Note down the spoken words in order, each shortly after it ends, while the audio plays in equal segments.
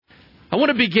I want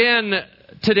to begin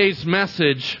today's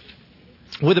message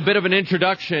with a bit of an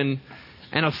introduction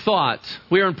and a thought.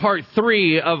 We are in part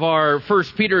 3 of our 1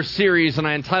 Peter series, and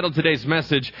I entitled today's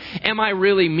message, Am I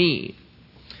Really Me?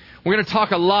 We're going to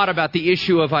talk a lot about the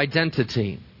issue of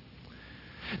identity.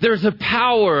 There's a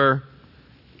power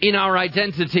in our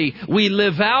identity. We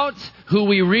live out who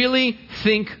we really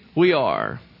think we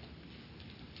are.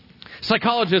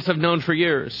 Psychologists have known for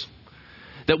years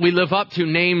that we live up to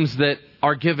names that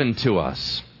are given to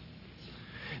us.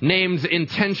 Names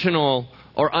intentional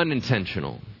or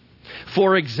unintentional.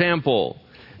 For example,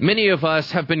 many of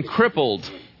us have been crippled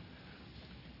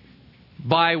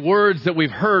by words that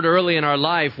we've heard early in our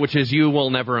life, which is, you will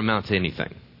never amount to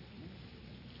anything.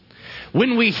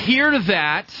 When we hear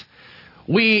that,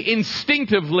 we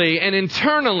instinctively and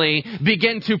internally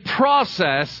begin to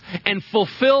process and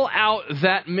fulfill out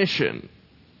that mission.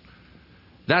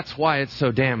 That's why it's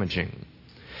so damaging.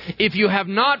 If you have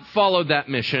not followed that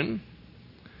mission,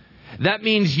 that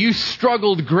means you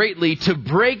struggled greatly to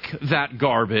break that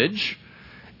garbage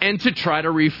and to try to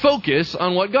refocus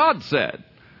on what God said.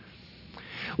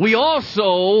 We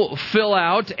also fill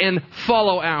out and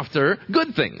follow after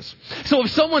good things. So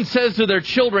if someone says to their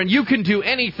children, you can do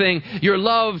anything, you're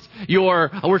loved,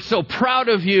 we're so proud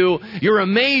of you, you're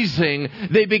amazing,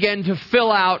 they begin to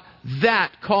fill out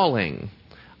that calling.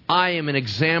 I am an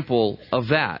example of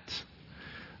that.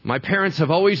 My parents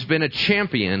have always been a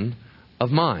champion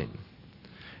of mine.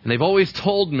 And they've always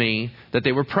told me that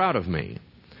they were proud of me.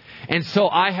 And so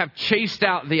I have chased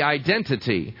out the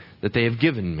identity that they have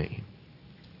given me.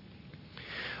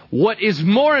 What is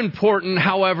more important,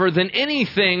 however, than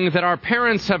anything that our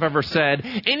parents have ever said,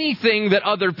 anything that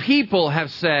other people have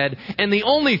said, and the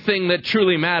only thing that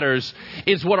truly matters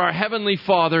is what our Heavenly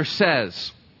Father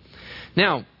says.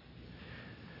 Now,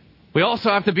 we also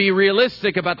have to be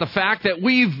realistic about the fact that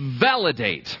we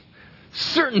validate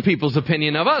certain people's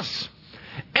opinion of us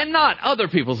and not other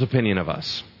people's opinion of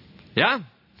us. Yeah?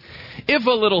 If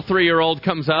a little 3-year-old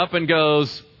comes up and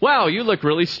goes, wow, you look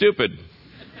really stupid,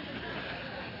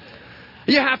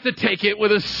 you have to take it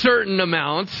with a certain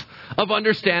amount of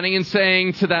understanding and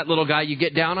saying to that little guy, you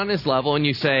get down on his level and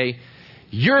you say,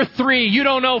 you're 3, you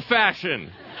don't know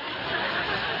fashion.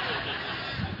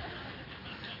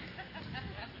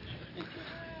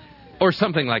 Or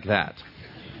something like that.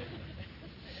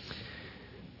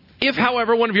 If,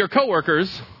 however, one of your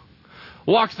coworkers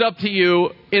walks up to you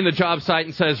in the job site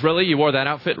and says, really, you wore that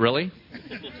outfit, really?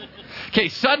 Okay,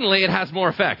 suddenly it has more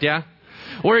effect, yeah?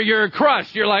 Where you're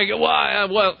crushed, you're like,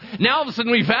 well, now all of a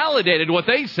sudden we validated what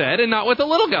they said and not what the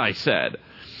little guy said.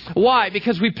 Why?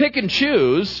 Because we pick and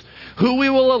choose who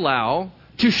we will allow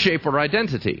to shape our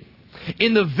identity.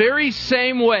 In the very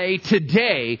same way,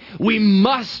 today, we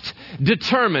must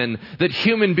determine that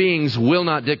human beings will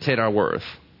not dictate our worth.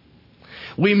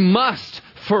 We must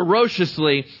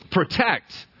ferociously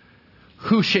protect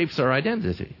who shapes our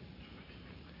identity.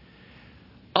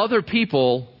 Other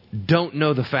people don't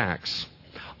know the facts.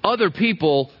 Other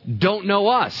people don't know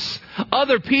us.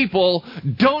 Other people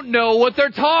don't know what they're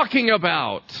talking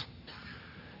about.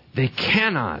 They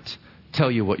cannot tell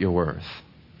you what you're worth.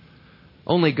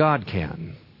 Only God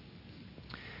can.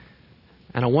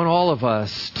 And I want all of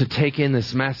us to take in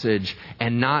this message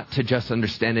and not to just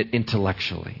understand it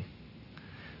intellectually.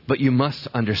 But you must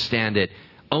understand it,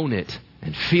 own it,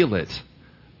 and feel it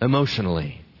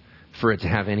emotionally for it to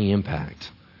have any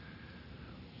impact.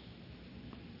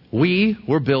 We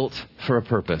were built for a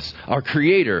purpose. Our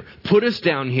Creator put us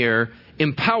down here,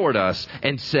 empowered us,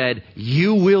 and said,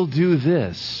 you will do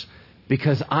this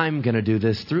because I'm going to do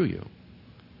this through you.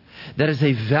 That is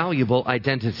a valuable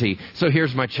identity. So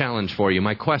here's my challenge for you,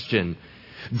 my question.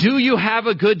 Do you have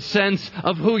a good sense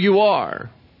of who you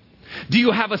are? Do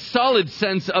you have a solid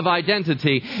sense of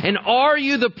identity? And are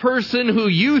you the person who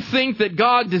you think that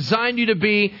God designed you to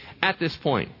be at this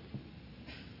point?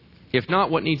 If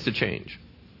not, what needs to change?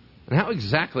 And how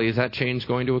exactly is that change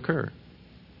going to occur?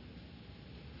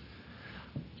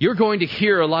 You're going to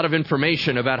hear a lot of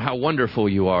information about how wonderful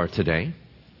you are today.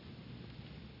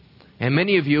 And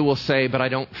many of you will say, but I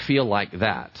don't feel like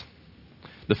that.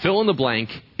 The fill in the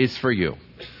blank is for you.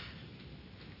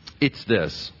 It's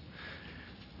this.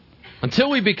 Until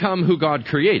we become who God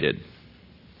created,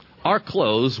 our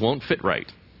clothes won't fit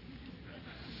right.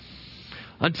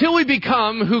 Until we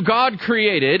become who God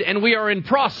created and we are in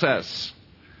process,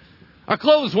 our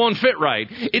clothes won't fit right.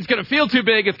 It's going to feel too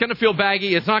big. It's going to feel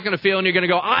baggy. It's not going to feel, and you're going to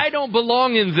go, I don't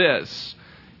belong in this.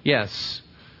 Yes,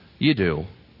 you do.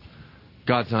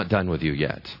 God's not done with you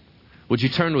yet. Would you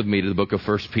turn with me to the book of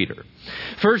 1 Peter?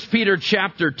 1 Peter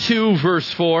chapter 2,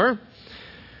 verse 4.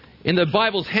 In the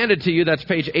Bibles handed to you, that's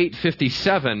page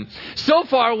 857. So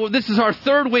far, this is our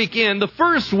third week in. The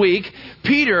first week,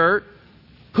 Peter,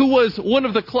 who was one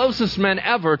of the closest men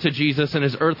ever to Jesus in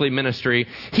his earthly ministry,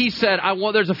 he said,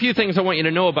 there's a few things I want you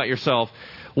to know about yourself.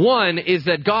 One is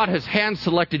that God has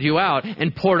hand-selected you out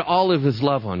and poured all of His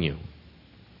love on you.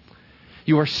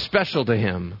 You are special to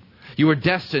Him. You are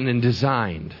destined and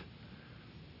designed.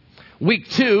 Week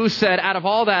 2 said, out of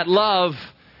all that love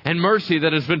and mercy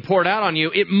that has been poured out on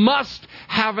you, it must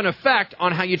have an effect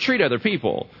on how you treat other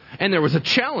people. And there was a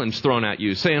challenge thrown at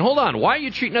you saying, hold on, why are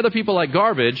you treating other people like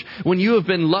garbage when you have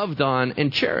been loved on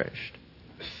and cherished?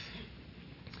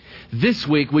 This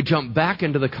week, we jump back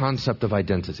into the concept of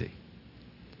identity.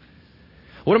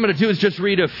 What I'm going to do is just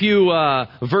read a few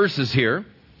verses here,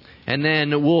 and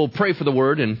then we'll pray for the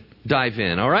word and dive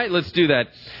in. All right, let's do that.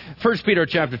 1 Peter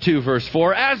chapter 2, verse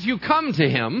 4. As you come to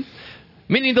Him,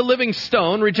 meaning the living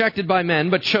stone, rejected by men,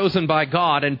 but chosen by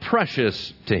God and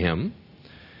precious to Him,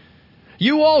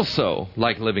 you also,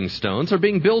 like living stones, are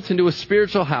being built into a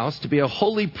spiritual house to be a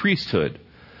holy priesthood,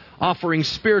 offering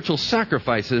spiritual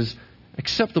sacrifices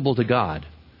acceptable to God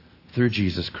through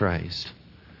Jesus Christ.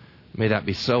 May that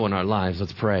be so in our lives.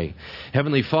 Let's pray.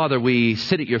 Heavenly Father, we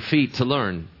sit at your feet to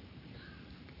learn.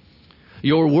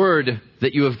 Your word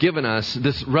that you have given us,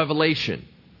 this revelation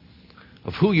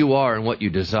of who you are and what you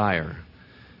desire,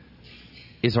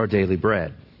 is our daily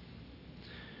bread.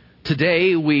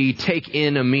 Today we take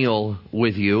in a meal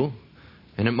with you,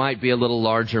 and it might be a little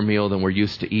larger meal than we're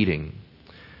used to eating.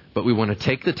 But we want to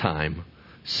take the time,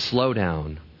 slow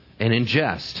down, and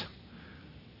ingest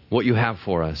what you have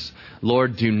for us.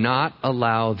 Lord, do not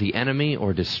allow the enemy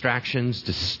or distractions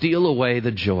to steal away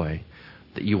the joy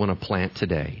that you want to plant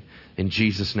today. In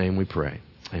Jesus' name we pray.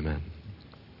 Amen.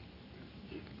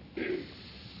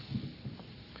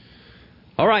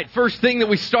 All right, first thing that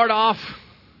we start off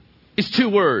is 2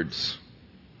 words.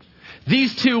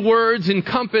 These 2 words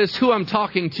encompass who I'm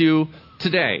talking to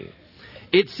today.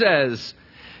 It says,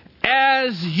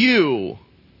 as you.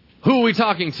 Who are we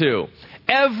talking to?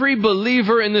 Every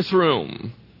believer in this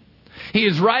room. He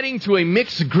is writing to a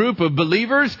mixed group of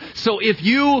believers. So if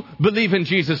you believe in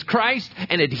Jesus Christ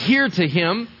and adhere to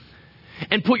Him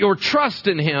and put your trust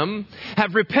in Him,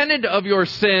 have repented of your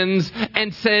sins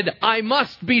and said, I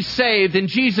must be saved, and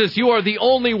Jesus, you are the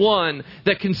only one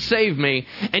that can save me,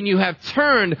 and you have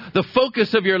turned the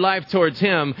focus of your life towards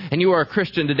Him, and you are a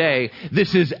Christian today,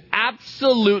 this is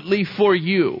absolutely for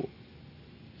you.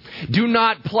 Do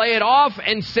not play it off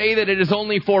and say that it is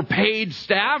only for paid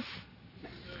staff.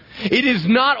 It is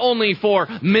not only for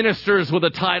ministers with a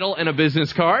title and a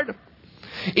business card.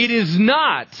 It is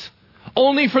not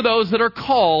only for those that are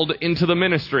called into the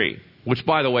ministry, which,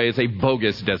 by the way, is a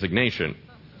bogus designation.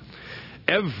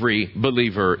 Every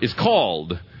believer is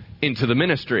called into the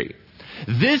ministry.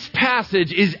 This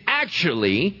passage is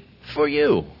actually for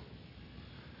you.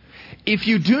 If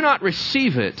you do not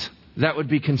receive it, that would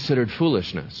be considered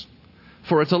foolishness.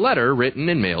 For it's a letter written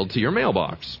and mailed to your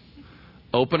mailbox.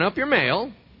 Open up your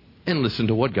mail and listen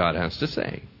to what God has to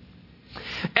say.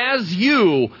 As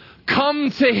you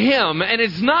come to Him, and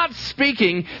it's not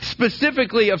speaking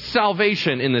specifically of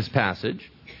salvation in this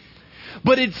passage,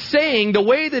 but it's saying, the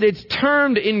way that it's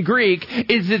termed in Greek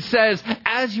is it says,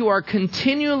 as you are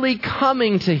continually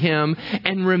coming to Him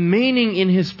and remaining in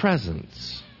His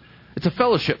presence. It's a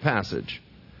fellowship passage.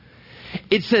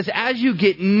 It says, as you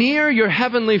get near your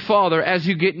Heavenly Father, as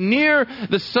you get near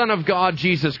the Son of God,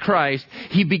 Jesus Christ,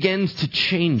 He begins to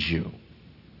change you.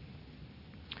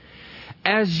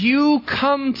 As you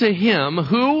come to Him,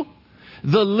 who?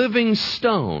 The living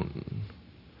stone.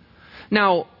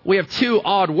 Now, we have 2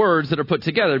 odd words that are put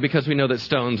together because we know that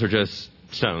stones are just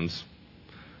stones.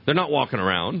 They're not walking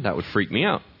around. That would freak me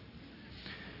out.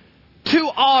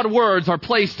 2 odd words are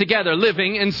placed together,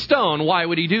 living and stone. Why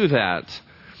would He do that?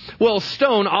 Well,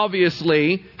 stone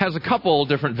obviously has a couple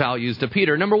different values to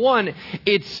Peter. Number one,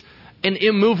 it's an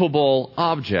immovable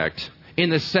object in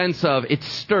the sense of it's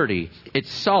sturdy,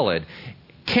 it's solid.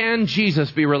 Can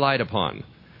Jesus be relied upon?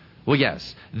 Well,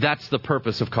 yes, that's the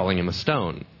purpose of calling Him a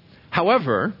stone.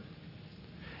 However,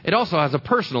 it also has a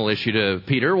personal issue to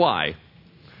Peter. Why?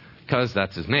 Because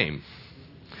that's his name.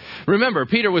 Remember,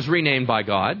 Peter was renamed by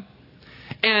God.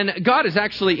 And God is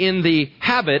actually in the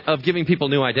habit of giving people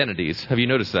new identities. Have you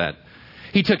noticed that?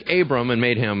 He took Abram and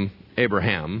made him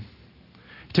Abraham.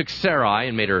 He took Sarai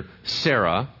and made her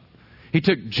Sarah. He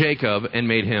took Jacob and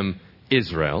made him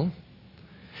Israel.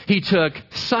 He took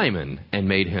Simon and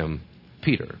made him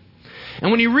Peter.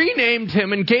 And when He renamed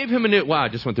him and gave him a new... Wow, I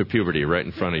just went through puberty right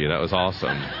in front of you. That was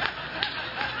awesome.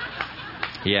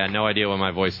 Yeah, no idea why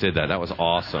my voice did that. That was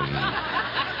awesome.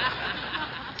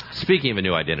 Speaking of a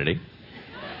new identity,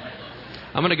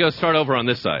 I'm going to go start over on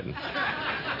this side.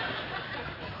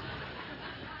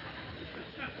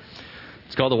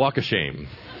 It's called the walk of shame.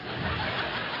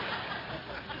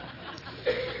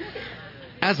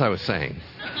 As I was saying,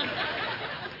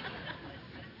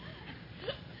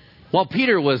 while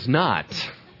Peter was not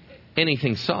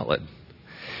anything solid,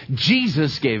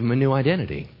 Jesus gave him a new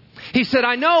identity. He said,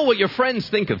 I know what your friends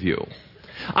think of you.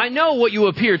 I know what you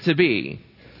appear to be.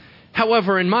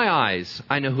 However, in my eyes,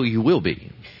 I know who you will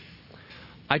be.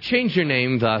 I changed your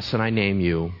name thus, and I name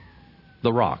you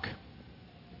the Rock.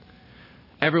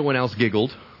 Everyone else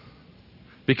giggled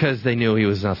because they knew he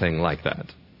was nothing like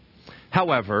that.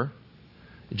 However,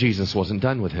 Jesus wasn't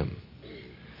done with him.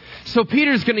 So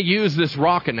Peter's going to use this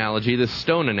rock analogy, this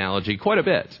stone analogy, quite a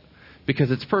bit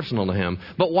because it's personal to him.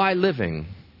 But why living?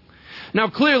 Now,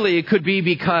 clearly, it could be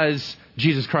because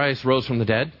Jesus Christ rose from the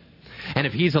dead. And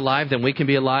if he's alive, then we can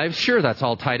be alive. Sure, that's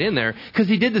all tied in there. Because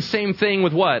he did the same thing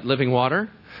with what? Living water,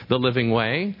 the living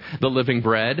way, the living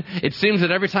bread. It seems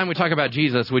that every time we talk about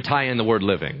Jesus, we tie in the word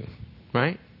living.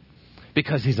 Right?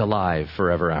 Because he's alive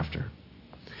forever after.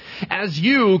 As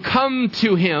you come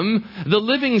to him, the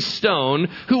living stone,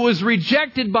 who was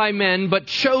rejected by men but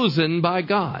chosen by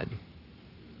God.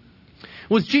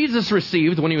 Was Jesus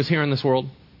received when he was here in this world?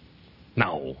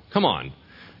 No. Come on.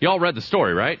 Y'all read the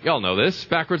story, right? Y'all know this,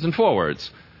 backwards and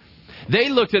forwards. They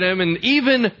looked at him, and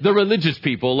even the religious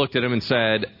people looked at him and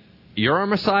said, you're our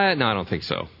Messiah? No, I don't think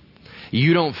so.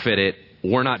 You don't fit it.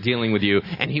 We're not dealing with you.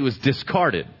 And he was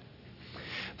discarded.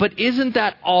 But isn't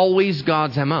that always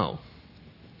God's MO?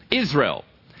 Israel.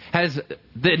 Has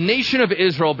the nation of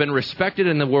Israel been respected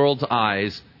in the world's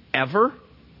eyes ever?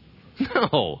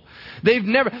 No.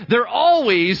 They're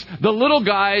always the little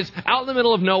guys out in the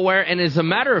middle of nowhere. And as a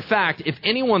matter of fact, if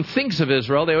anyone thinks of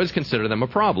Israel, they always consider them a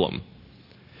problem.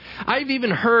 I've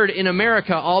even heard in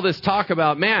America all this talk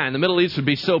about, man, the Middle East would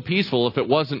be so peaceful if it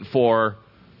wasn't for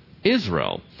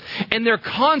Israel. And they're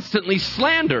constantly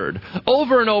slandered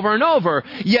over and over and over.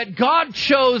 Yet God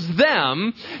chose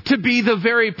them to be the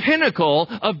very pinnacle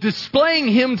of displaying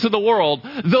him to the world.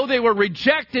 Though they were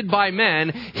rejected by men,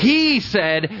 he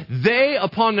said, they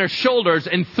upon their shoulders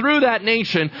and through that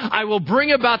nation, I will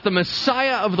bring about the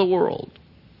Messiah of the world.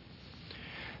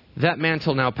 That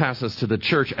mantle now passes to the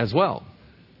church as well.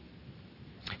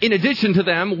 In addition to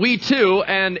them, we too,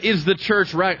 and is the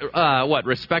church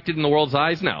respected in the world's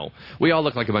eyes? No. We all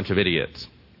look like a bunch of idiots.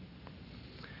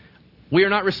 We are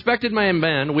not respected by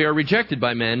men, we are rejected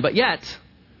by men, but yet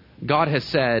God has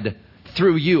said,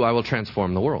 through you I will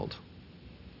transform the world.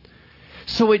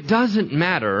 So it doesn't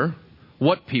matter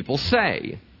what people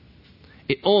say.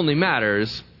 It only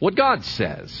matters what God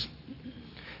says.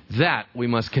 That we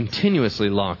must continuously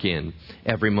lock in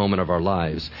every moment of our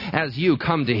lives. As you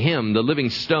come to him, the living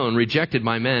stone, rejected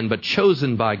by men, but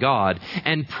chosen by God,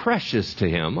 and precious to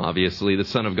him. Obviously, the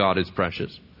Son of God is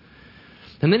precious.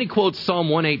 And then he quotes Psalm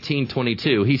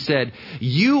 118:22. He said,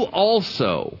 you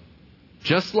also,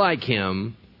 just like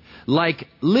him, like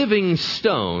living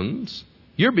stones,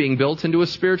 you're being built into a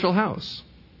spiritual house.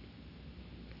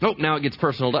 Oh, now it gets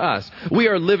personal to us. We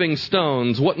are living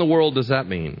stones. What in the world does that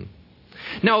mean?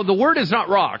 Now, the word is not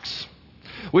rocks.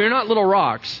 We are not little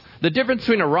rocks. The difference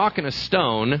between a rock and a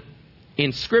stone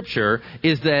in Scripture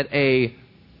is that a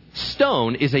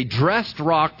stone is a dressed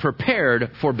rock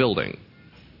prepared for building.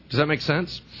 Does that make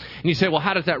sense? And you say, well,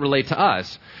 how does that relate to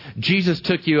us? Jesus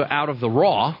took you out of the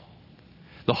raw.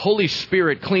 The Holy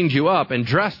Spirit cleaned you up and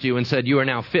dressed you and said, you are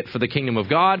now fit for the kingdom of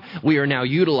God. We are now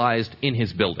utilized in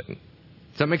his building.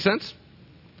 Does that make sense?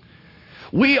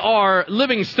 We are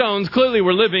living stones. Clearly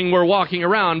we're living, we're walking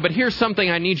around. But here's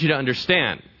something I need you to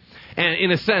understand. And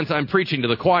in a sense, I'm preaching to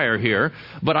the choir here.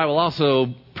 But I will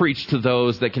also preach to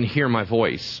those that can hear my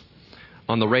voice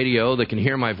on the radio, that can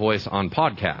hear my voice on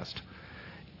podcast.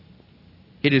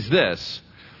 It is this.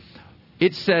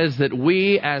 It says that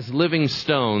we as living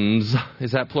stones,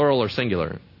 is that plural or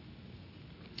singular?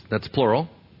 That's plural.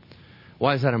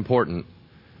 Why is that important?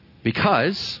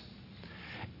 Because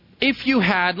if you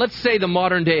had, let's say the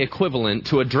modern day equivalent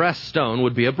to a dressed stone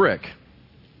would be a brick.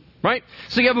 Right?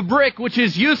 So you have a brick which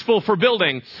is useful for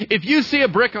building. If you see a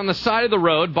brick on the side of the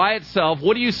road by itself,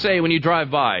 what do you say when you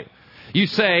drive by? You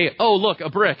say, oh, look, a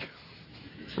brick.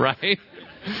 Right?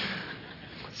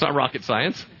 It's not rocket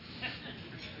science.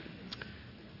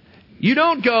 You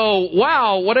don't go,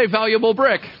 wow, what a valuable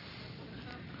brick.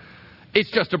 It's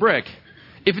just a brick.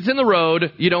 If it's in the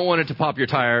road, you don't want it to pop your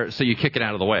tire, so you kick it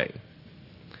out of the way.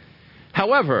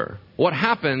 However, what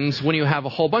happens when you have a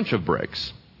whole bunch of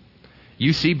bricks?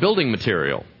 You see building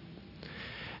material.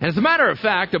 And as a matter of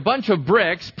fact, a bunch of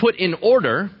bricks put in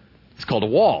order, it's called a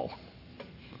wall.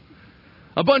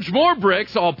 A bunch more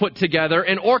bricks all put together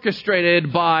and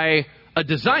orchestrated by a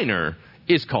designer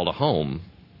is called a home.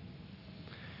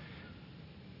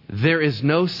 There is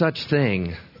no such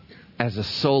thing as a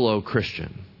solo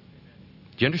Christian.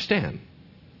 Do you understand?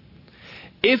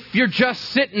 If you're just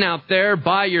sitting out there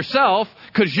by yourself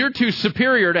because you're too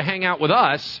superior to hang out with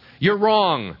us, you're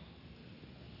wrong.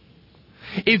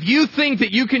 If you think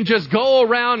that you can just go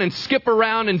around and skip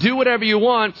around and do whatever you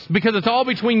want because it's all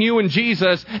between you and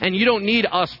Jesus and you don't need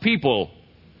us people,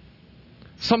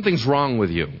 something's wrong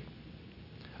with you.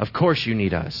 Of course you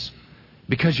need us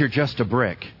because you're just a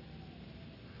brick.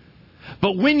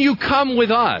 But when you come with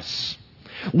us,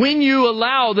 when you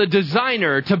allow the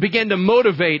designer to begin to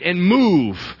motivate and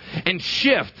move and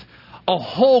shift a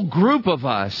whole group of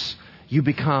us, you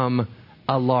become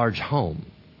a large home.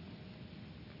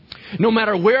 No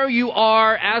matter where you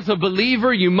are as a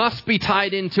believer, you must be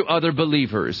tied into other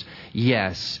believers.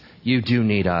 Yes, you do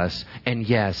need us. And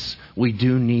yes, we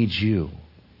do need you.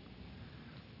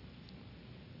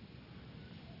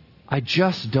 I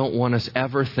just don't want us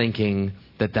ever thinking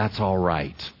that that's all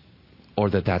right or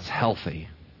that that's healthy.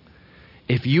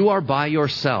 If you are by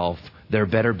yourself, there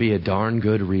better be a darn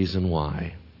good reason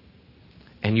why.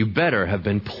 And you better have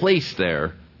been placed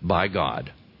there by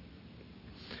God.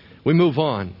 We move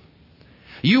on.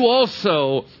 You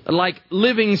also, like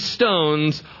living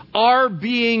stones, are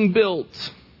being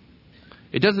built.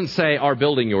 It doesn't say are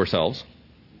building yourselves.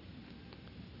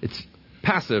 It's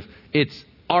passive. It's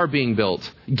are being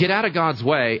built. Get out of God's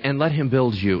way and let Him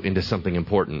build you into something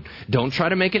important. Don't try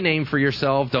to make a name for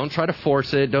yourself. Don't try to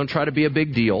force it. Don't try to be a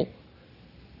big deal.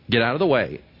 Get out of the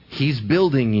way. He's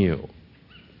building you.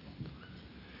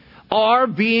 Are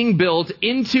being built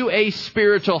into a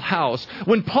spiritual house.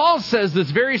 When Paul says this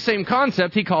very same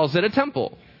concept, he calls it a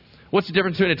temple. What's the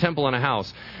difference between a temple and a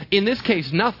house? In this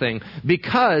case, nothing,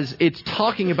 because it's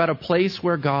talking about a place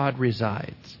where God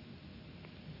resides.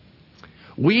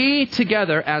 We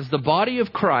together as the body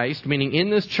of Christ, meaning in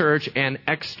this church and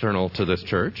external to this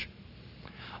church,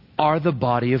 are the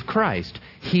body of Christ.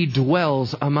 He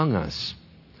dwells among us.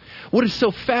 What is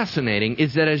so fascinating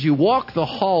is that as you walk the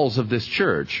halls of this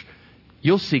church,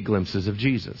 you'll see glimpses of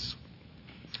Jesus.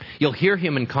 You'll hear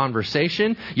Him in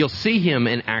conversation. You'll see Him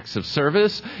in acts of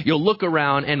service. You'll look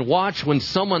around and watch when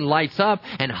someone lights up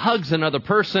and hugs another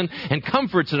person and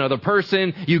comforts another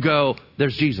person. You go,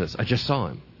 there's Jesus. I just saw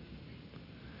Him.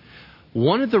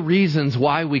 One of the reasons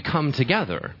why we come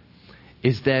together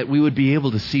is that we would be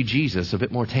able to see Jesus a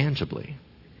bit more tangibly.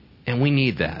 And we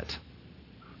need that.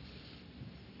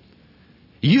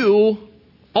 You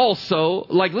also,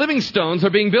 like living stones, are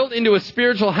being built into a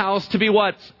spiritual house to be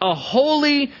what? A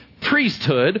holy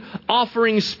priesthood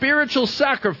offering spiritual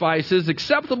sacrifices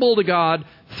acceptable to God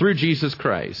through Jesus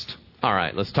Christ. All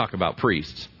right, let's talk about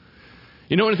priests.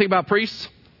 You know anything about priests?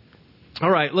 All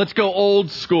right, let's go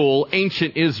old school,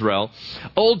 ancient Israel.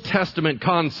 Old Testament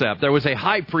concept. There was a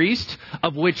high priest,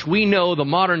 of which we know the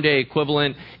modern day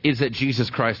equivalent is that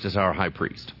Jesus Christ is our high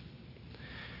priest.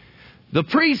 The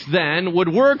priest then would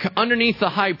work underneath the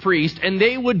high priest, and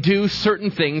they would do certain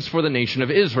things for the nation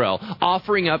of Israel,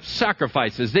 offering up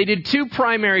sacrifices. They did two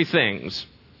primary things.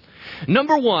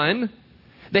 Number one,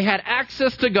 they had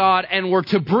access to God and were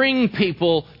to bring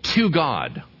people to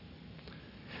God.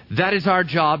 That is our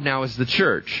job now as the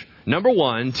church. Number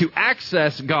one, to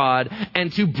access God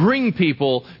and to bring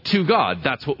people to God.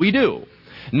 That's what we do.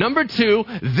 Number two,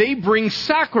 they bring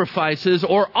sacrifices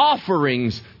or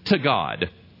offerings to God.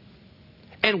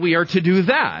 And we are to do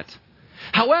that.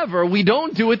 However, we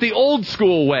don't do it the old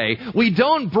school way. We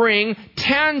don't bring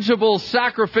tangible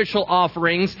sacrificial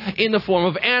offerings in the form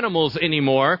of animals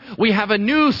anymore. We have a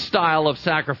new style of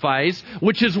sacrifice,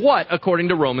 which is what? According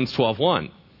to Romans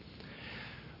 12:1.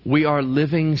 We are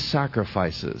living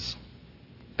sacrifices,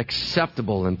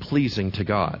 acceptable and pleasing to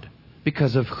God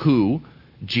because of who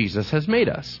Jesus has made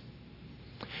us.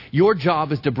 Your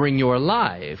job is to bring your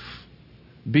life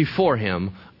before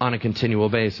Him on a continual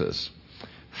basis.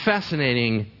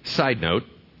 Fascinating side note.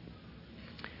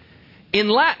 In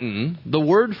Latin, the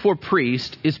word for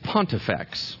priest is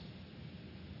pontifex.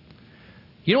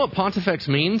 You know what pontifex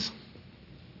means?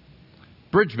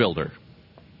 Bridge builder.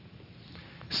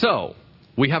 So,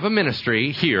 we have a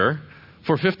ministry here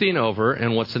for 50 and over,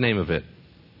 and what's the name of it?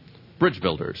 Bridge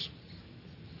builders.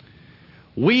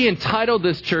 We entitled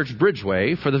this church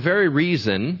Bridgeway for the very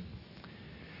reason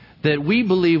that we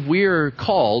believe we are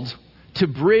called to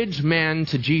bridge man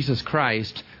to Jesus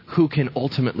Christ, who can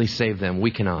ultimately save them.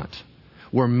 We cannot.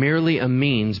 We're merely a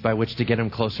means by which to get them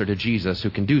closer to Jesus, who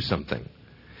can do something.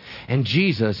 And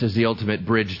Jesus is the ultimate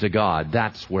bridge to God.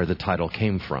 That's where the title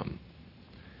came from.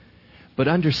 But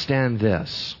understand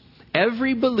this.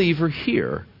 Every believer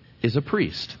here is a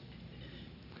priest.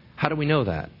 How do we know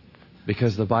that?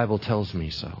 Because the Bible tells me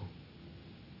so.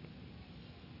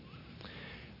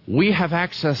 We have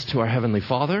access to our Heavenly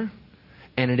Father,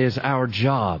 and it is our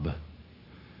job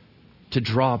to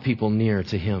draw people near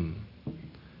to Him,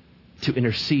 to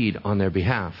intercede on their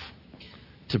behalf,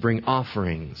 to bring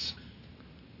offerings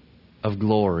of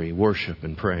glory, worship,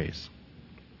 and praise.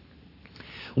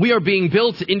 We are being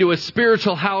built into a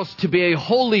spiritual house to be a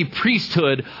holy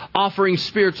priesthood, offering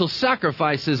spiritual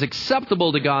sacrifices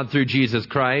acceptable to God through Jesus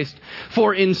Christ.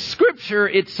 For in Scripture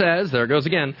it says, there it goes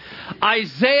again,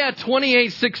 Isaiah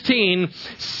 28:16,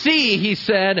 "See," he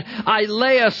said, "I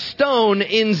lay a stone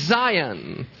in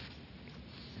Zion."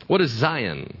 What is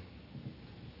Zion?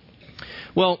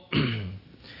 Well,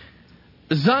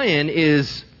 Zion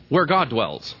is where God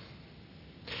dwells.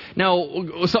 Now,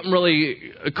 something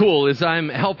really cool is I'm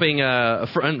helping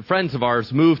friends of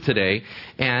ours move today,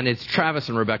 and it's Travis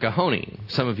and Rebecca Honey.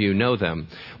 Some of you know them.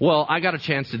 Well, I got a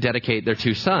chance to dedicate their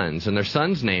two sons, and their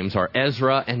sons' names are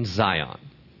Ezra and Zion.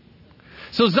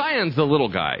 So Zion's the little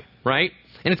guy, right?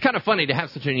 And it's kind of funny to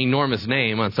have such an enormous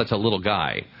name on such a little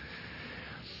guy.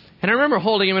 And I remember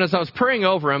holding him, and as I was praying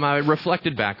over him, I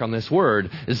reflected back on this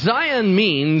word. Zion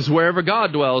means wherever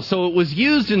God dwells. So it was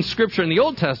used in Scripture in the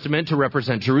Old Testament to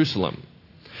represent Jerusalem.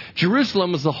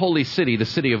 Jerusalem was the holy city, the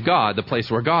city of God, the place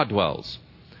where God dwells.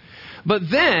 But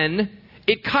then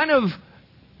it kind of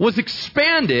was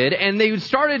expanded, and they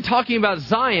started talking about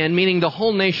Zion, meaning the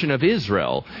whole nation of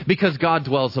Israel, because God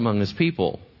dwells among His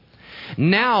people.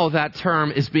 Now that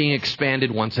term is being expanded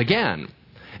once again.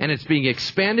 And it's being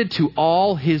expanded to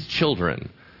all His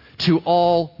children, to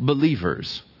all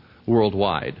believers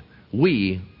worldwide.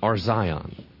 We are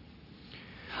Zion.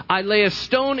 I lay a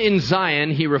stone in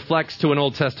Zion, he reflects to an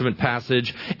Old Testament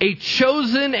passage, a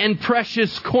chosen and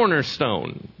precious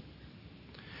cornerstone.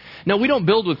 Now, we don't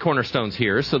build with cornerstones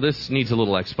here, so this needs a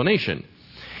little explanation.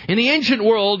 In the ancient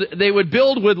world, they would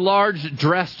build with large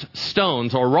dressed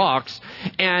stones or rocks,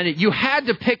 and you had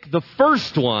to pick the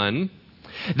first one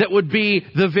that would be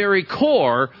the very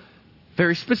core,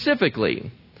 very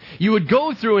specifically. You would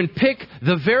go through and pick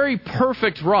the very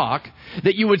perfect rock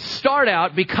that you would start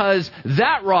out, because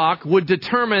that rock would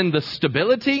determine the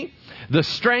stability, the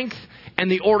strength,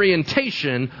 and the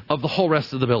orientation of the whole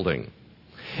rest of the building.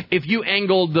 If you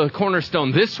angled the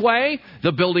cornerstone this way,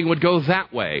 the building would go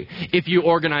that way. If you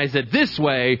organized it this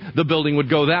way, the building would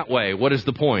go that way. What is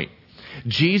the point?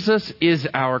 Jesus is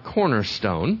our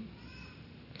cornerstone.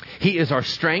 He is our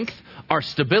strength, our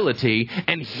stability,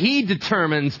 and He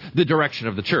determines the direction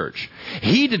of the church.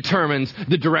 He determines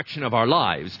the direction of our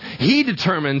lives. He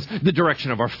determines the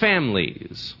direction of our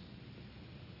families.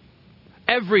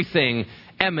 Everything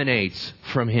emanates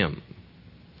from Him.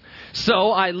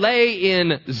 So I lay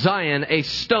in Zion a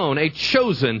stone, a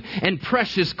chosen and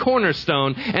precious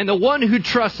cornerstone, and the one who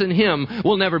trusts in Him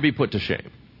will never be put to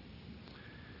shame.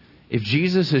 If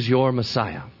Jesus is your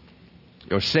Messiah,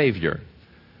 your Savior,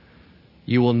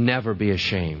 you will never be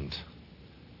ashamed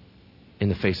in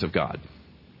the face of God.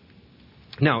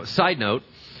 Now, side note,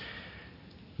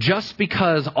 just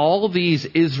because all of these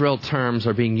Israel terms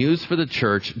are being used for the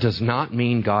church does not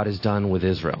mean God is done with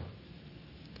Israel.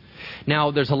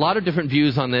 Now, there's a lot of different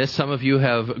views on this. Some of you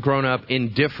have grown up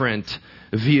in different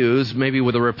views, maybe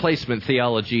with a replacement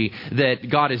theology, that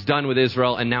God is done with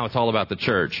Israel and now it's all about the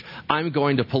church. I'm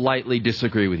going to politely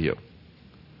disagree with you.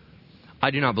 I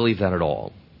do not believe that at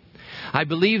all. I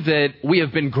believe that we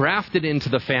have been grafted into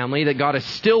the family, that God is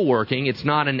still working. It's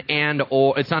not an and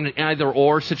or, it's not an either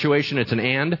or situation, it's an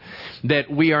and, that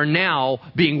we are now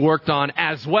being worked on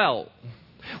as well.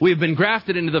 We have been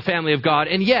grafted into the family of God,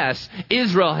 and yes,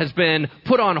 Israel has been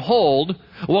put on hold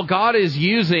while God is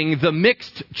using the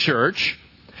mixed church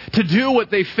to do what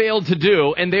they failed to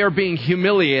do, and they are being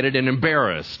humiliated and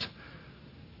embarrassed.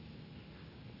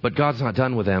 But God's not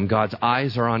done with them. God's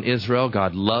eyes are on Israel.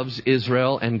 God loves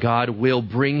Israel, and God will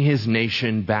bring His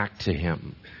nation back to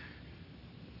Him.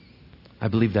 I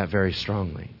believe that very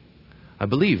strongly. I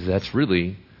believe that's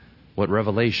really what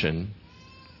Revelation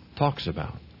talks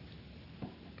about.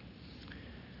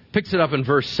 Picks it up in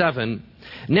verse 7.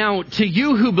 Now, to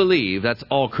you who believe, that's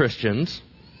all Christians,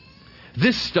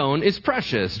 this stone is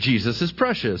precious. Jesus is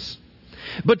precious.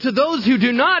 But to those who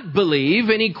do not believe,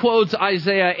 and he quotes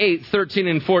Isaiah 8:13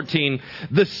 and 14,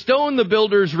 the stone the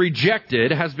builders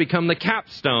rejected has become the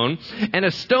capstone, and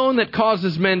a stone that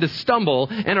causes men to stumble,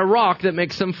 and a rock that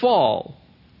makes them fall.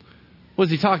 What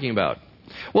is he talking about?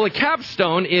 Well, a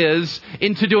capstone is,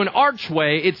 to do an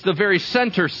archway, it's the very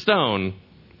center stone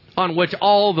on which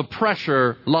all the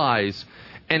pressure lies,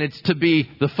 and it's to be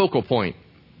the focal point.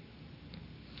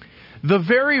 The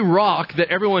very rock that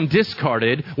everyone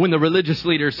discarded when the religious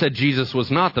leaders said Jesus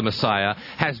was not the Messiah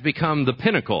has become the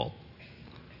pinnacle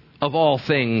of all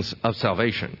things of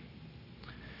salvation.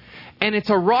 And it's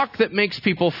a rock that makes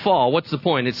people fall. What's the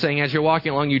point? It's saying as you're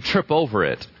walking along, you trip over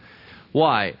it.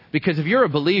 Why? Because if you're a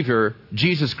believer,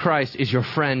 Jesus Christ is your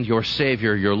friend, your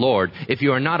Savior, your Lord. If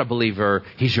you are not a believer,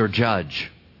 He's your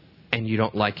judge. And you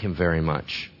don't like Him very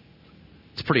much.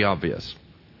 It's pretty obvious.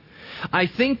 I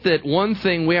think that one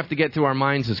thing we have to get through our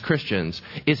minds as Christians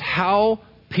is how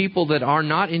people that are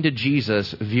not into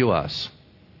Jesus view us.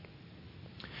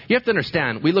 You have to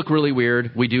understand, we look really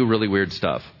weird. We do really weird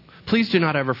stuff. Please do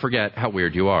not ever forget how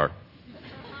weird you are.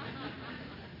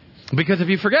 Because if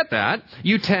you forget that,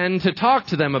 you tend to talk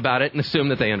to them about it and assume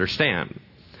that they understand.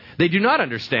 They do not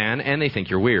understand, and they think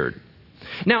you're weird.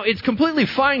 Now, it's completely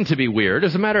fine to be weird.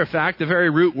 As a matter of fact, the very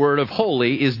root word of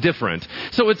holy is different.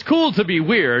 So it's cool to be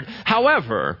weird.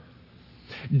 However,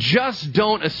 just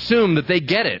don't assume that they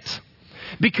get it.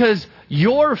 Because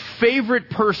your favorite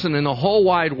person in the whole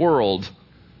wide world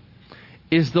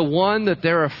is the one that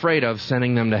they're afraid of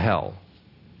sending them to hell.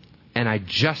 And I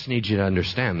just need you to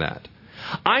understand that.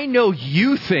 I know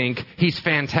you think he's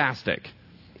fantastic.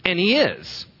 And he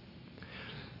is.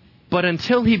 But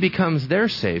until he becomes their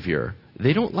Savior,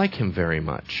 they don't like him very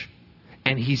much.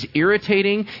 And he's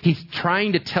irritating. He's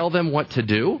trying to tell them what to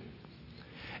do.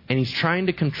 And he's trying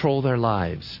to control their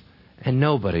lives. And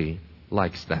nobody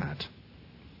likes that.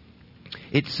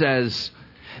 It says,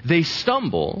 they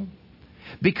stumble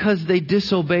because they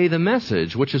disobey the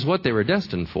message, which is what they were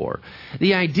destined for.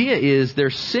 The idea is their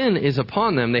sin is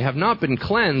upon them. They have not been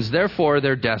cleansed. Therefore,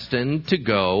 they're destined to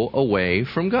go away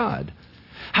from God.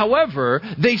 However,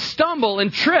 they stumble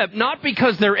and trip not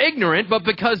because they're ignorant, but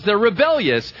because they're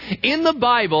rebellious. In the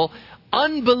Bible,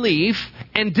 unbelief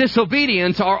and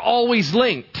disobedience are always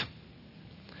linked.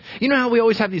 You know how we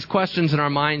always have these questions in our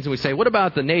minds and we say, what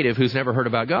about the native who's never heard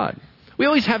about God? We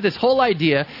always have this whole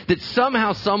idea that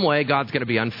somehow, some way, God's going to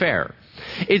be unfair.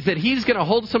 Is that He's going to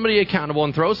hold somebody accountable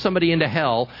and throw somebody into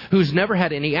hell who's never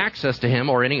had any access to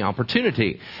Him or any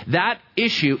opportunity. That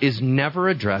issue is never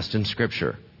addressed in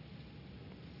Scripture,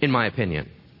 in my opinion.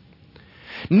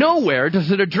 Nowhere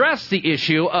does it address the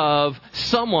issue of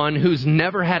someone who's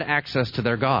never had access to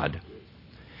their God.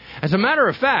 As a matter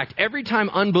of fact, every time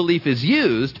unbelief is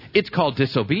used, it's called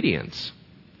disobedience.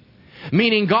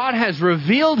 Meaning God has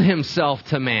revealed Himself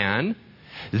to man.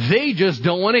 They just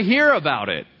don't want to hear about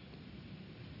it.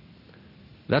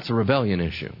 That's a rebellion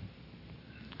issue.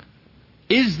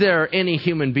 Is there any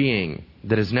human being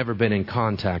that has never been in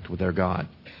contact with their God?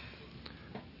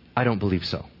 I don't believe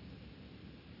so.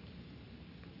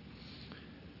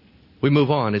 We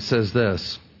move on. It says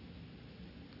this.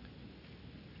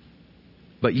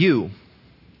 But you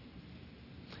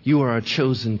are a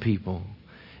chosen people.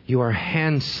 You are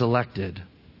hand-selected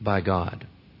by God.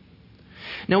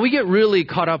 Now, we get really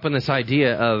caught up in this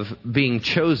idea of being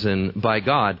chosen by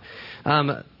God.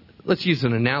 Let's use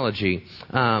an analogy.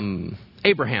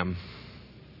 Abraham.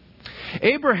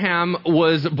 Abraham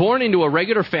was born into a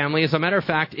regular family. As a matter of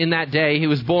fact, in that day, he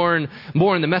was born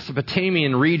in the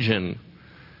Mesopotamian region.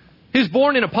 He was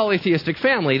born in a polytheistic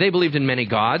family. They believed in many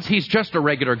gods. He's just a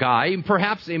regular guy,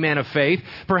 perhaps a man of faith,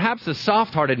 perhaps a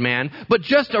soft-hearted man, but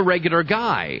just a regular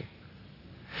guy.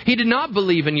 He did not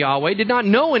believe in Yahweh, did not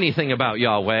know anything about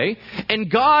Yahweh, and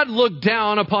God looked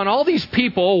down upon all these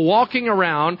people walking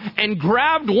around and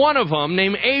grabbed one of them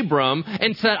named Abram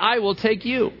and said, I will take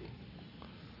you.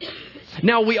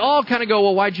 Now, we all kind of go,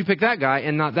 well, why'd you pick that guy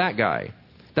and not that guy?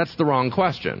 That's the wrong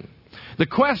question. The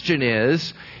question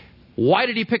is, why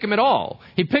did he pick him at all?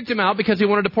 He picked him out because he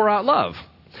wanted to pour out love.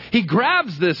 He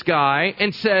grabs this guy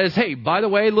and says, hey, by the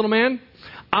way, little man,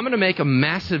 I'm going to make a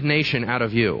massive nation out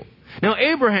of you. Now,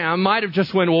 Abraham might have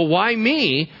just went, well, why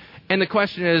me? And the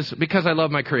question is, because I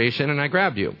love my creation and I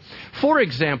grabbed you. For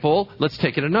example, let's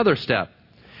take it another step.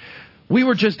 We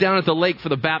were just down at the lake for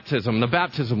the baptism. The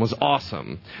baptism was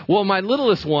awesome. Well, my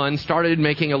littlest one started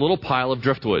making a little pile of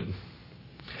driftwood.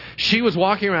 She was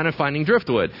walking around and finding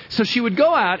driftwood. So she would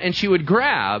go out and she would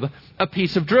grab a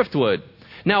piece of driftwood.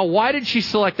 Now, why did she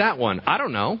select that one? I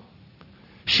don't know.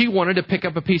 She wanted to pick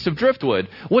up a piece of driftwood.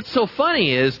 What's so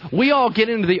funny is we all get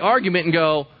into the argument and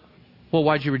go, well,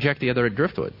 why'd you reject the other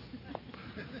driftwood?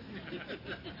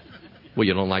 Well,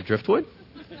 you don't like driftwood?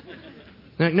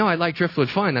 Like, no, I like driftwood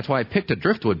fine. That's why I picked a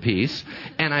driftwood piece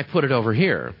and I put it over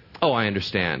here. Oh, I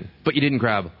understand. But you didn't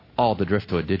grab all the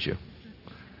driftwood, did you?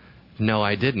 No,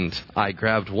 I didn't. I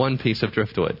grabbed one piece of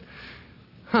driftwood.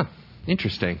 Huh,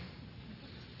 interesting.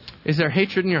 Is there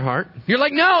hatred in your heart? You're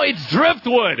like, no, it's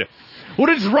driftwood. What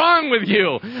is wrong with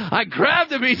you? I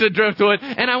grabbed a piece of driftwood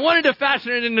and I wanted to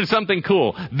fashion it into something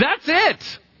cool. That's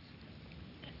it.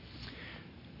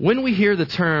 When we hear the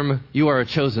term, you are a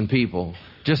chosen people,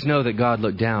 just know that God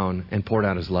looked down and poured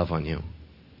out his love on you.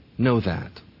 Know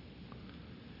that.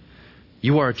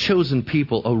 You are a chosen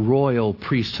people, a royal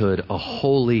priesthood, a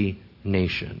holy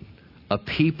nation, a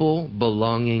people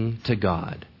belonging to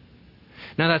God.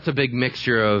 Now that's a big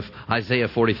mixture of Isaiah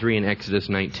 43 and Exodus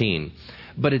 19,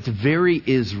 but it's very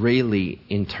Israeli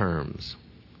in terms.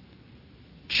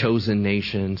 Chosen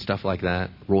nation, stuff like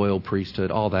that, royal priesthood,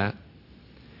 all that.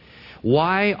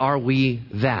 Why are we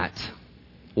that?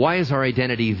 Why is our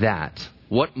identity that?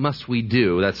 What must we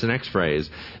do? That's the next phrase.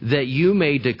 That you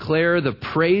may declare the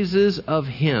praises of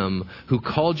him who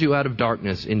called you out of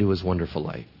darkness into his wonderful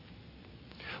light.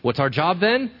 What's our job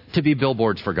then? To be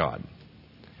billboards for God.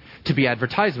 To be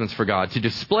advertisements for God. To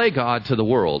display God to the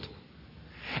world.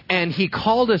 And he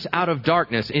called us out of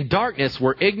darkness. In darkness,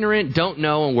 we're ignorant, don't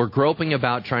know, and we're groping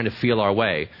about trying to feel our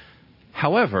way.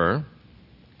 However,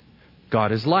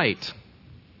 God is light.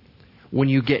 When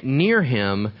you get near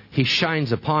him, he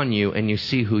shines upon you and you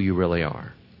see who you really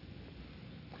are.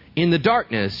 In the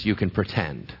darkness, you can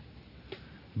pretend.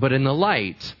 But in the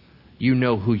light, you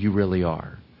know who you really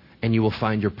are. And you will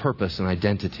find your purpose and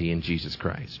identity in Jesus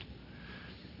Christ.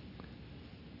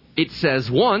 It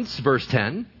says once, verse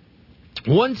 10,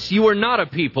 once you were not a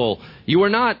people, you were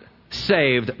not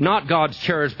saved, not God's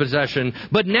cherished possession,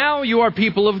 but now you are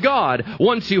people of God.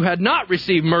 Once you had not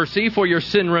received mercy, for your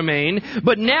sin remained,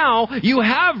 but now you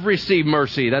have received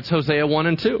mercy. That's Hosea 1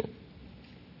 and 2.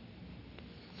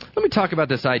 Let me talk about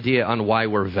this idea on why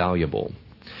we're valuable.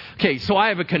 Okay, so I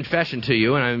have a confession to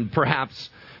you, and perhaps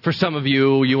for some of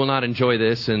you, you will not enjoy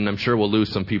this, and I'm sure we'll lose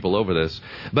some people over this,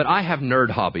 but I have nerd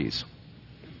hobbies.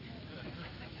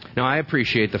 Now, I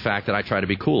appreciate the fact that I try to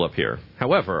be cool up here.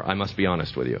 However, I must be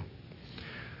honest with you.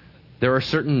 There are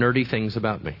certain nerdy things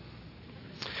about me.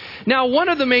 Now, one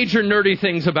of the major nerdy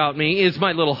things about me is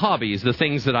my little hobbies, the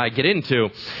things that I get into.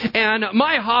 And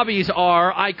my hobbies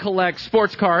are, I collect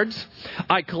sports cards,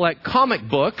 I collect comic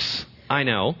books, I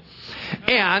know,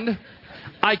 and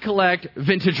I collect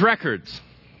vintage records.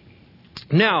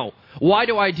 Now, why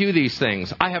do I do these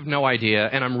things? I have no idea,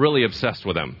 and I'm really obsessed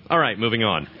with them. All right, moving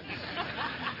on.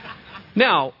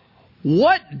 Now,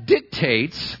 what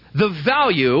dictates the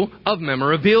value of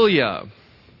memorabilia?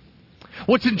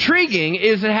 What's intriguing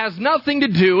is it has nothing to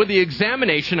do with the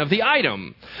examination of the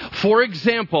item. For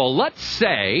example, let's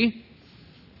say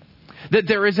that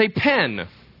there is a pen.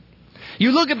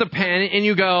 You look at the pen and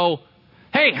you go,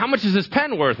 hey, how much is this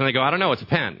pen worth? And they go, I don't know, it's a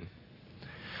pen.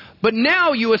 But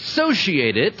now you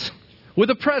associate it with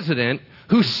a president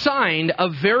who signed a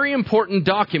very important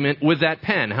document with that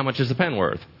pen. How much is the pen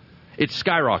worth? It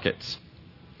skyrockets.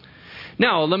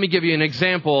 Now, let me give you an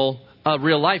example, a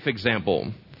real-life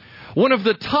example. One of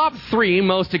the top 3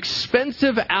 most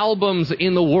expensive albums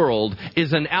in the world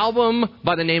is an album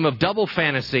by the name of Double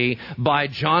Fantasy by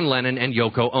John Lennon and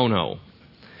Yoko Ono.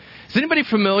 Is anybody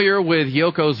familiar with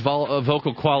Yoko's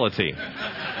vocal quality?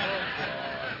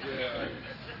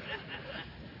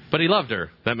 But he loved her.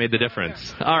 That made the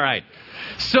difference. All right.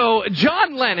 So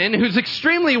John Lennon, who's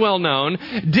extremely well known,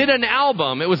 did an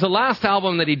album. It was the last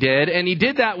album that he did, and he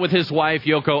did that with his wife,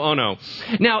 Yoko Ono.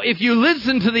 Now, if you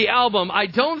listen to the album, I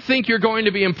don't think you're going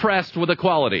to be impressed with the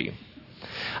quality.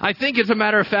 I think, as a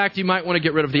matter of fact, you might want to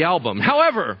get rid of the album.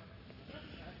 However,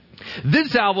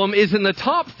 this album is in the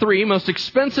top 3 most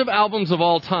expensive albums of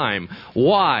all time.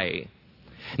 Why?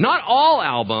 Not all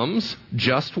albums,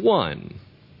 just one.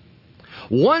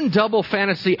 One Double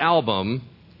Fantasy album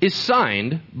is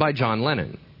signed by John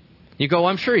Lennon. You go,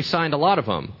 I'm sure he signed a lot of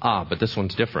them. But this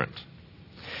one's different.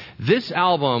 This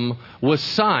album was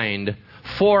signed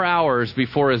 4 hours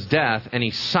before his death, and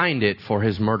he signed it for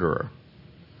his murderer.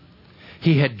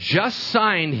 He had just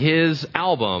signed his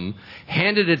album,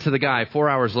 handed it to the guy. 4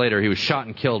 hours later, he was shot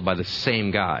and killed by the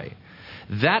same guy.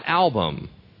 That album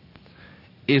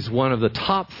is one of the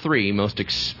top 3 most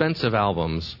expensive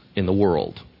albums in the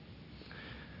world,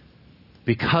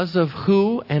 because of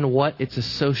who and what it's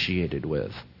associated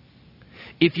with.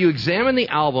 If you examine the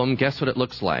album, guess what it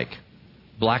looks like?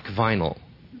 Black vinyl.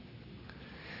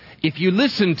 If you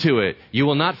listen to it, you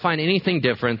will not find anything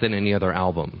different than any other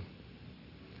album.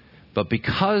 But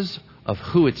because of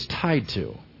who it's tied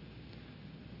to,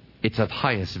 it's of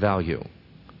highest value.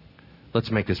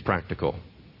 Let's make this practical.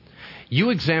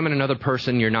 You examine another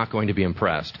person, you're not going to be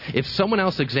impressed. If someone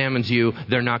else examines you,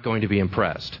 they're not going to be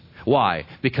impressed. Why?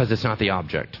 Because it's not the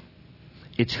object.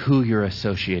 It's who you're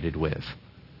associated with.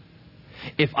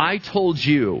 If I told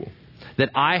you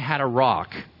that I had a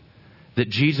rock that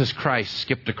Jesus Christ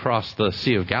skipped across the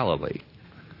Sea of Galilee.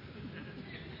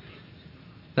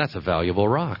 That's a valuable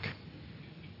rock.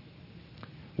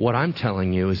 What I'm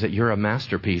telling you is that you're a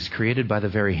masterpiece created by the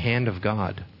very hand of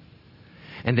God,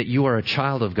 and that you are a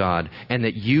child of God, and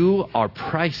that you are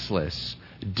priceless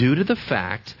due to the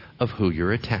fact of who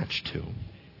you're attached to.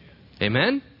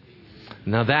 Amen?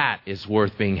 Now that is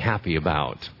worth being happy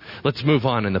about. Let's move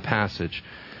on in the passage.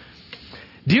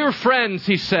 Dear friends,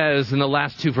 he says in the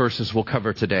last two verses we'll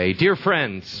cover today. Dear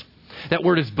friends. That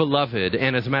word is beloved.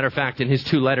 And as a matter of fact, in his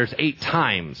 2 letters, 8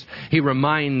 times, he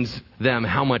reminds them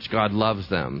how much God loves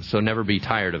them. So never be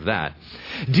tired of that.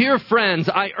 Dear friends,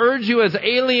 I urge you as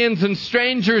aliens and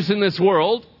strangers in this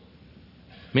world,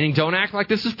 meaning don't act like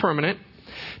this is permanent,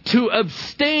 to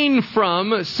abstain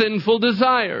from sinful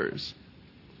desires.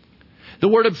 The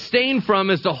word abstain from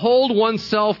is to hold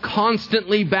oneself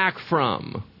constantly back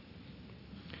from.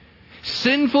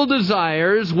 Sinful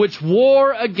desires which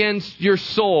war against your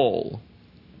soul.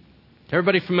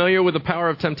 Everybody familiar with the power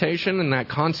of temptation and that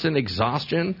constant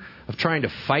exhaustion of trying to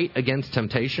fight against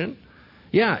temptation?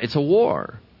 Yeah, it's a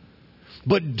war.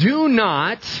 But do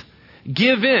not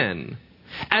give in.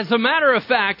 As a matter of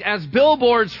fact, as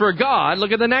billboards for God,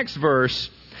 look at the next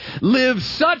verse. Live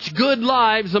such good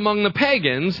lives among the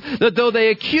pagans that though they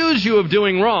accuse you of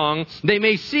doing wrong, they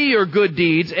may see your good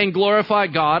deeds and glorify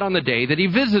God on the day that He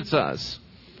visits us.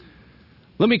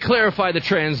 Let me clarify the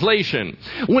translation.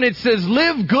 When it says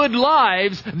live good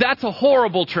lives, that's a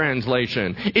horrible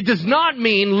translation. It does not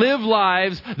mean live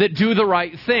lives that do the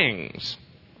right things.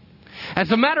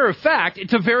 As a matter of fact,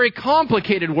 it's a very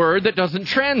complicated word that doesn't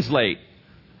translate.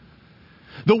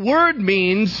 The word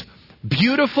means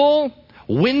beautiful,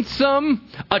 winsome,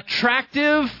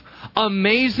 attractive,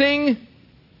 amazing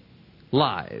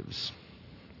lives.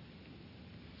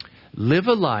 Live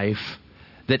a life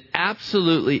that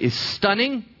absolutely is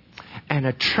stunning and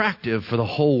attractive for the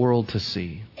whole world to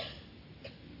see.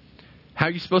 How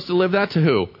are you supposed to live that? To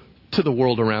who? To the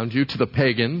world around you, to the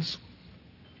pagans.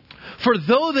 For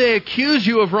though they accuse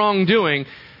you of wrongdoing,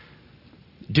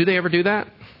 do they ever do that?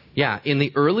 Yeah, in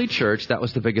the early church, that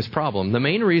was the biggest problem. The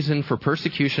main reason for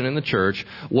persecution in the church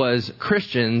was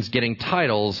Christians getting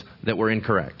titles that were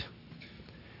incorrect.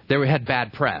 They had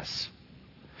bad press.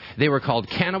 They were called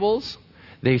cannibals.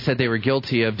 They said they were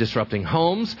guilty of disrupting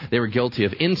homes. They were guilty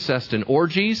of incest and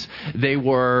orgies. They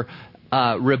were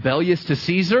rebellious to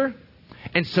Caesar.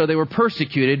 And so they were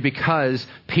persecuted because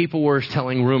people were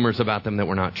telling rumors about them that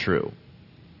were not true.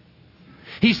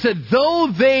 He said, though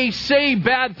they say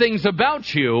bad things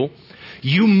about you,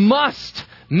 you must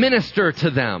minister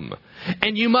to them.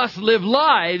 And you must live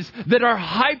lives that are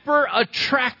hyper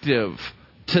attractive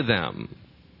to them.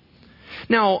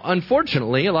 Now,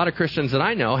 unfortunately, a lot of Christians that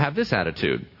I know have this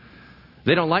attitude.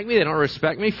 They don't like me. They don't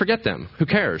respect me. Forget them. Who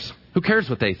cares? Who cares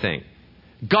what they think?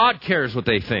 God cares what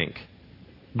they think.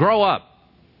 Grow up.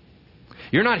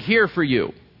 You're not here for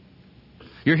you.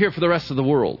 You're here for the rest of the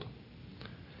world.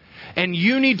 And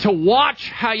you need to watch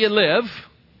how you live.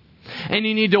 And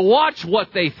you need to watch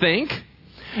what they think.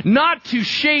 Not to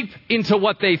shape into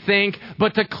what they think,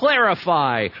 but to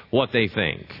clarify what they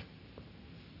think.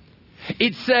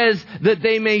 It says that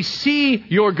they may see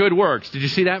your good works. Did you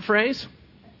see that phrase?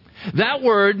 That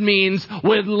word means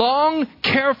with long,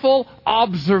 careful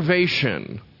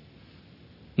observation.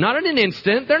 Not in an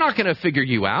instant. They're not going to figure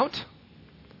you out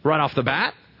right off the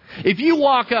bat. If you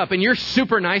walk up and you're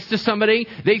super nice to somebody,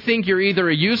 they think you're either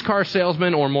a used car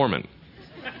salesman or Mormon.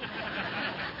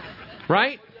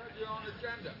 Right?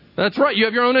 That's right. You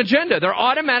have your own agenda. They're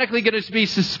automatically going to be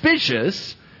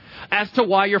suspicious as to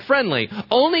why you're friendly.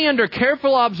 Only under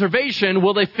careful observation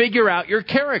will they figure out your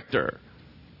character.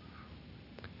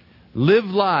 Live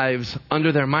lives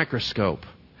under their microscope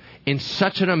in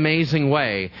such an amazing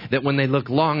way that when they look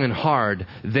long and hard,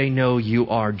 they know you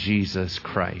are Jesus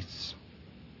Christ.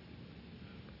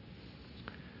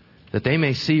 That they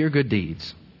may see your good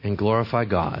deeds and glorify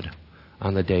God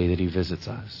on the day that He visits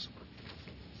us.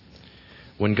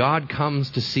 When God comes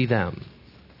to see them,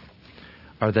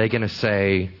 are they going to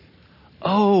say,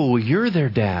 "Oh, you're their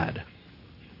dad.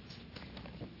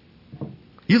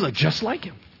 You look just like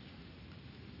him"?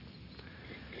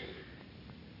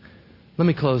 Let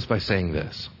me close by saying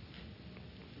this.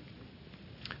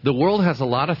 The world has a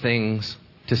lot of things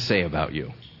to say about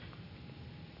you.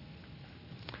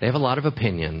 They have a lot of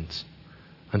opinions.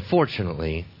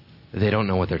 Unfortunately, they don't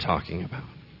know what they're talking about.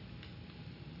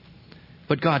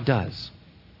 But God does.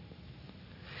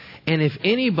 And if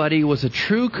anybody was a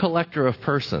true collector of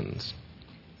persons,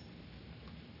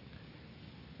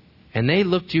 and they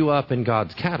looked you up in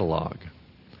God's catalog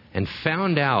and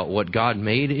found out what God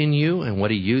made in you and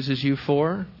what He uses you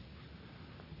for,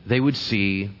 they would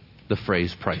see the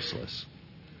phrase priceless.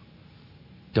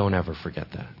 Don't ever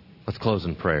forget that. Let's close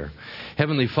in prayer.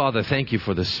 Heavenly Father, thank you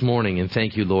for this morning, and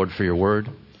thank you, Lord, for your word.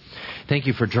 Thank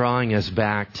you for drawing us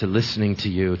back to listening to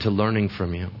you, to learning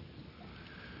from you.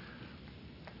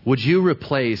 Would you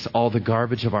replace all the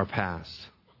garbage of our past